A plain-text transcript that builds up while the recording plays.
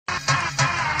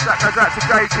That goes out to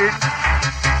Gating.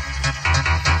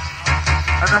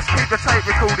 And let's keep the tape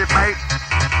recorded, mate.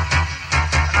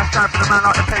 And that's going for the man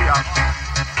like the Peter.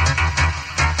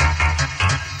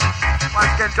 Once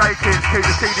again, Jenkins, keep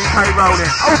the CDK rolling.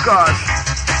 Oh gosh!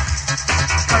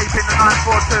 Taping the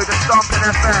 942, the stompin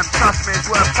FM. Trust me,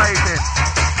 it's worth taping.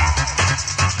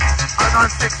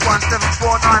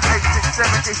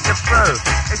 0961749867 gets you through.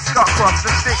 It's Scott Cross, the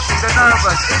 60, the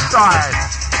nervous, inside.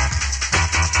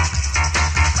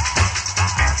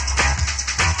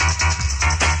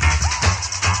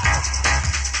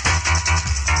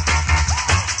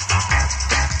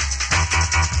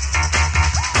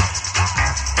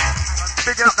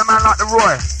 Bigging up the man like the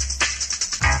Roy.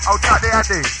 I'll Jack the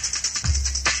Addy.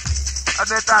 And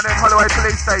they're down in Holloway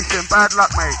Police Station. Bad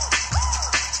luck, mate.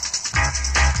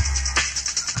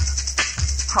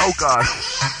 Oh gosh.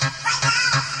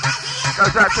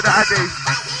 Goes out to the Addy.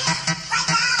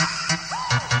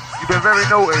 You've been very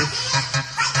naughty.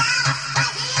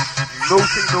 You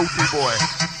naughty, naughty boy.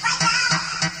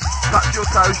 Touch your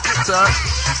toes, strip search.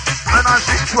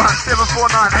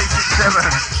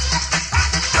 0961749867.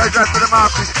 Goes out to the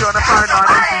Marcus crew on the phone line.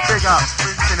 Easy, big up.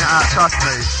 Rinsing it out, trust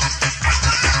me.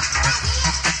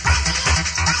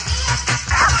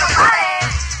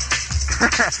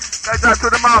 Goes out to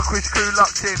the Marquis crew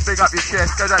locked in, big up your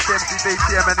chest. Goes out to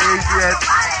MCBTM and the EGN.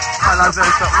 Hello, don't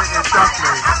stop ringing, trust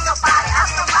me.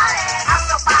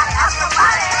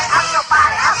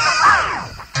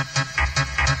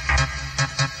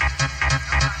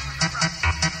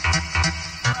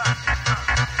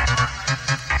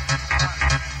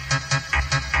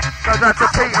 Goes out to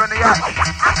Peter and the Yak.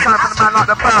 Time for the man like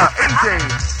the Burt. Easy.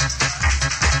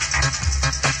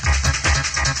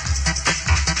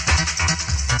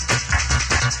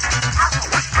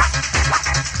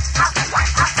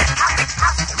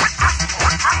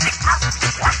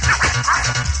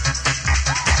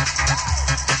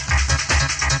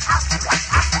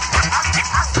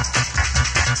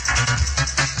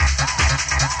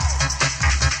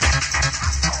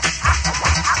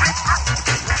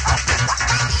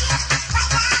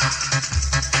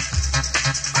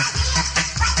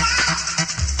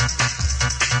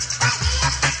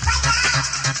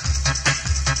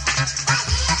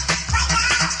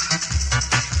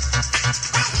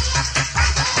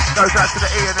 Goes out to the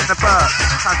Ian and the Burt.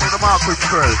 Time for the Marquis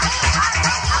crew.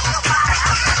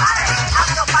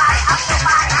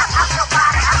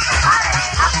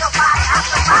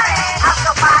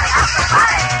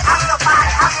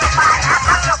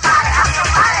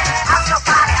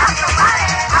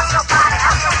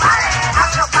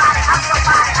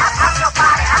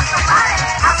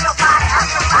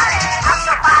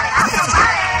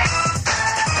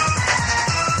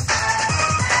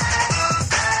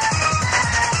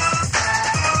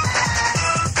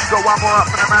 Got one more up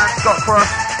for the man, Scott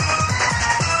Cross.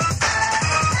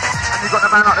 And you've got the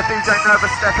man like the DJ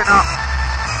Nervous stepping up.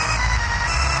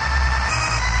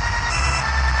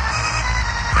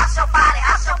 House your body,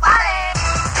 house your body.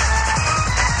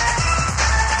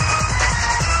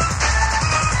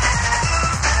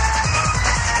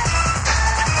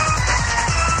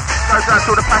 Goes out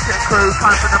to all the packet crew,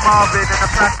 time for the Marvin and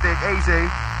the Plastic, easy.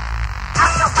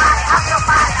 House your body, house your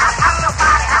body, house your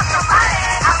body, house your body.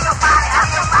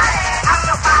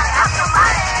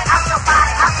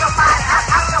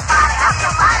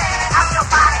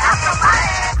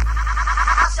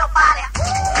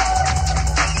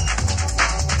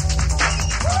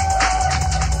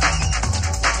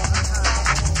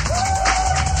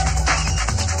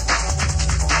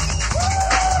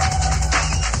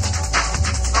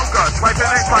 Wait for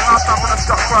the next one, last time for the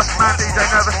Scott Cross man, DJ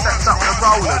Nervous steps up with the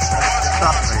Rollers.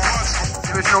 Trust me. The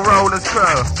original Rollers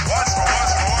crew.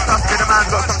 Trust me, the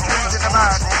man's got some tunes in the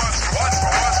bag.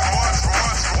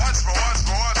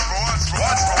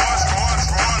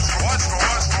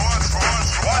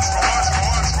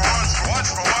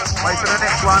 Wait for the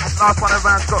next one, last one of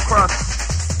man, Scott Cross.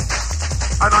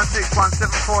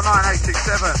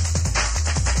 0961749867.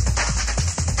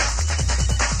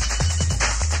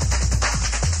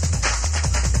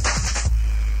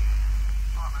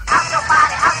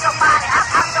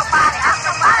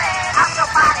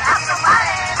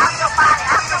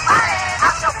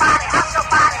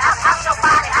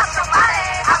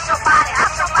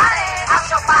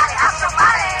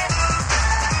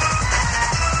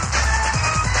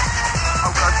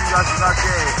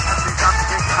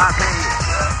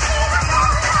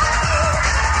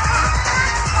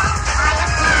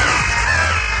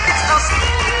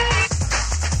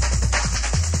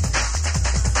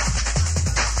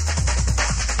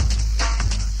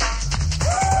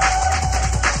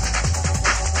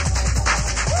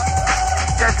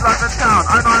 East London Town,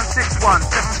 0961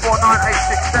 749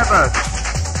 867.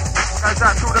 Goes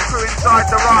out to all the crew inside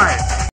the ride.